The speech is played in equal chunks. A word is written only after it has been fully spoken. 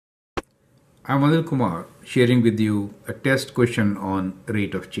I'm Anil Kumar, sharing with you a test question on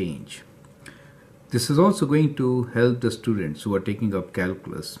rate of change. This is also going to help the students who are taking up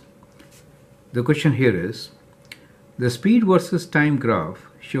calculus. The question here is, the speed versus time graph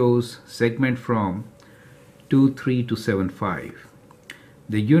shows segment from 2,3 to 7,5.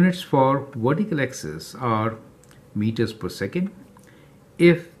 The units for vertical axis are meters per second.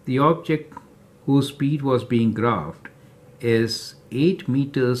 If the object whose speed was being graphed is 8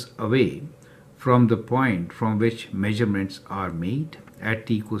 meters away from the point from which measurements are made at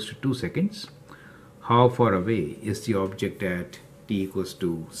t equals to 2 seconds, how far away is the object at t equals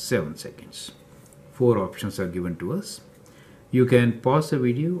to 7 seconds? 4 options are given to us. You can pause the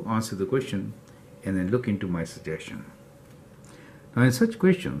video, answer the question, and then look into my suggestion. Now in such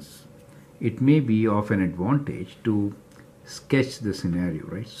questions, it may be of an advantage to sketch the scenario,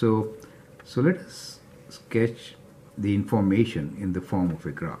 right? So let us sketch the information in the form of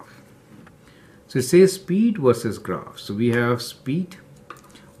a graph. So it says speed versus graph. So we have speed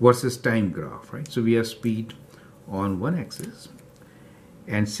versus time graph, right? So we have speed on one axis.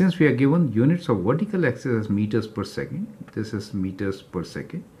 And since we are given units of vertical axis as meters per second, this is meters per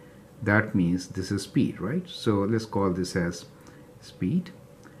second. That means this is speed, right? So let's call this as speed.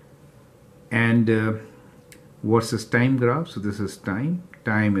 And versus time graph, so this is time.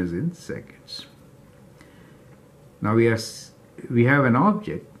 Time is in seconds. Now we have an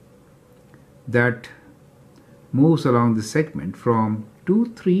object that moves along the segment from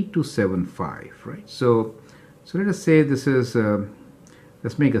 2,3 to 7,5, right? So let us say this is,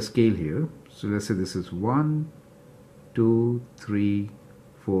 let's make a scale here. So let's say this is 1, 2, 3,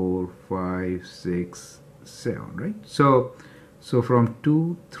 4, 5, 6, 7, right? So from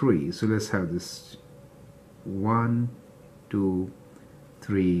 2, 3, so let's have this 1, 2,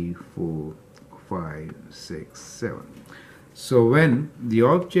 3, 4, 5, 6, 7. So when the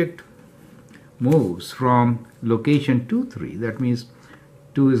object moves from location 2, 3, that means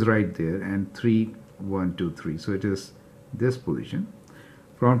 2 is right there and 3, 1, 2, 3. So it is this position.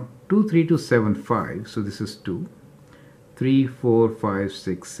 From 2, 3 to 7, 5. So this is 2, 3, 4, 5,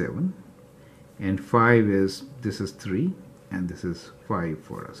 6, 7. And 5 is, this is 3 and this is 5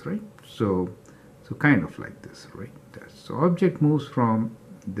 for us, right? So kind of like this, right? So object moves from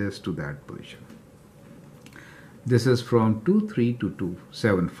this to that position. This is from 2, 3 to 2,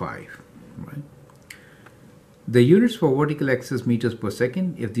 7, 5. Right. The units for vertical axis meters per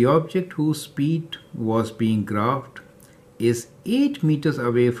second. If the object whose speed was being graphed is 8 meters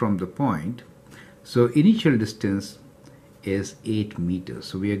away from the point, so initial distance is 8 meters.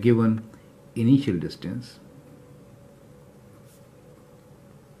 So we are given initial distance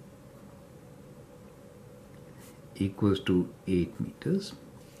equals to 8 meters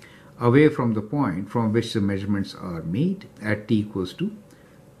away from the point from which the measurements are made at t equals to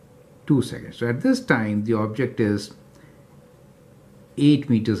 2 seconds. So at this time, the object is 8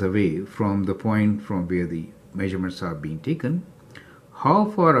 meters away from the point from where the measurements are being taken. How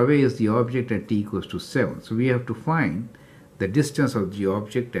far away is the object at t equals to 7? So we have to find the distance of the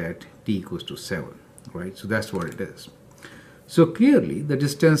object at t equals to 7, right? So that's what it is. So clearly, the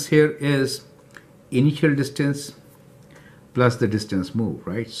distance here is initial distance plus the distance moved,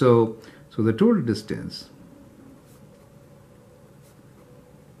 right? So the total distance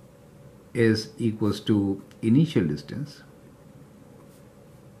is equals to initial distance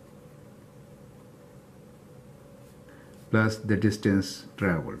plus the distance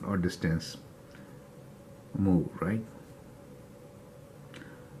traveled or distance moved, right?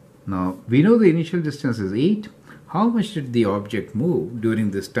 Now we know the initial distance is 8. How much did the object move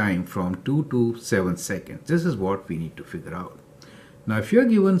during this time from 2 to 7 seconds? This is what we need to figure out. Now if you are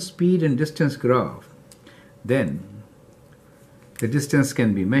given speed and distance graph, then the distance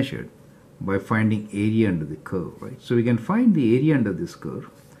can be measured by finding area under the curve, right? So we can find the area under this curve.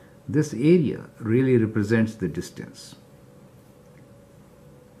 This area really represents the distance.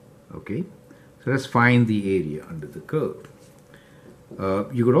 Okay, so let's find the area under the curve.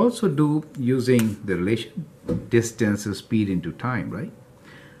 You could also do using the relation distance is speed into time, right?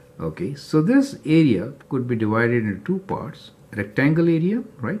 Okay, so this area could be divided into two parts. Rectangle area,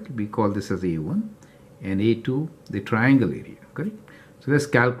 right? We call this as A1, and A2, the triangle area, correct? So let's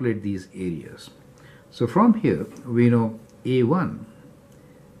calculate these areas. So from here, we know A1,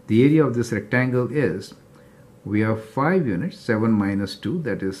 the area of this rectangle is, we have 5 units, 7 minus 2,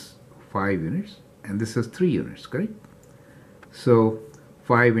 that is 5 units, and this is 3 units, correct? So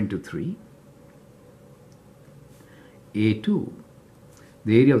 5 into 3. A2,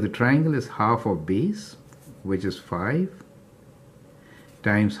 the area of the triangle is half of base, which is 5,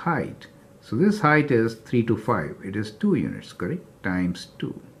 times height. So this height is 3 to 5. It is 2 units, correct? Times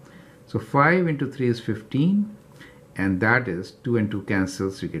 2. So 5 into 3 is 15, and that is 2 and 2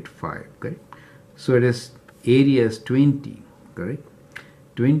 cancels, you get 5, correct? So it is area is 20, correct?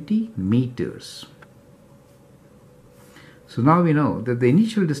 20 meters. So now we know that the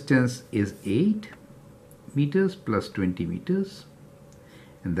initial distance is 8 meters plus 20 meters,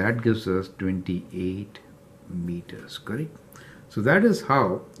 and that gives us 28 meters, correct? So that is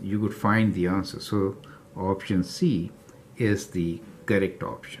how you could find the answer. So option C is the correct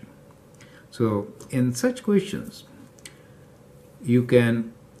option. So in such questions, you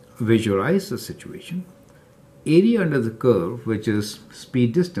can visualize the situation. Area under the curve, which is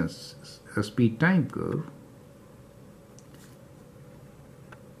speed distance, a speed time curve.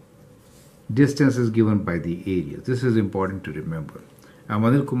 Distance is given by the area. This is important to remember. I'm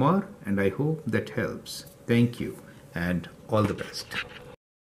Anil Kumar, and I hope that helps. Thank you, and all the best.